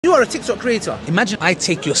you are a TikTok creator. Imagine I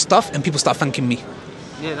take your stuff and people start thanking me.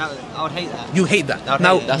 Yeah, I would hate that. You hate that.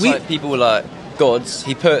 That's like people like gods.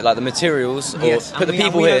 He put like the materials, or put the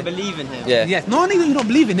people here. We don't believe in him. Yeah. Yes. Not only do you not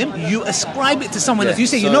believe in him, you ascribe it to someone else. You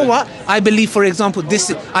say, so- you know what? I believe, for example,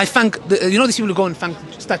 this. I thank. You know these people who go and thank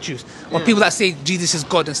statues, or people that say Jesus is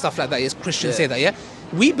God and stuff like that. Yes, Christians say that. Yeah.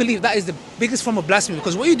 We believe that is the biggest form of blasphemy,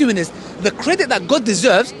 because what you're doing is the credit that God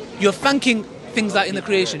deserves, you're thanking things that are in the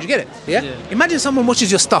creation. Do you get it? Yeah? Imagine someone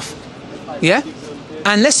watches your stuff. Yeah.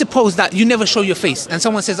 And let's suppose that you never show your face, and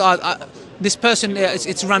someone says, this person,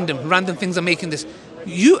 it's random things are making this.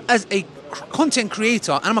 You as a content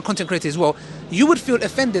creator, and I'm a content creator as well, you would feel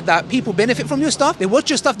offended that people benefit from your stuff, they watch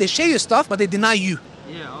your stuff, they share your stuff, but they deny you.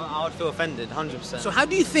 Yeah, I would feel offended, 100%. So how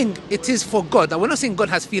do you think it is for God? Now, we're not saying God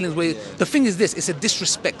has feelings, where the thing is this, it's a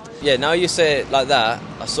disrespect. Yeah, now you say it like that,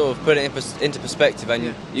 I sort of put it into perspective,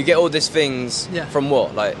 and you get all these things from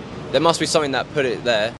what? Like, there must be something that put it there.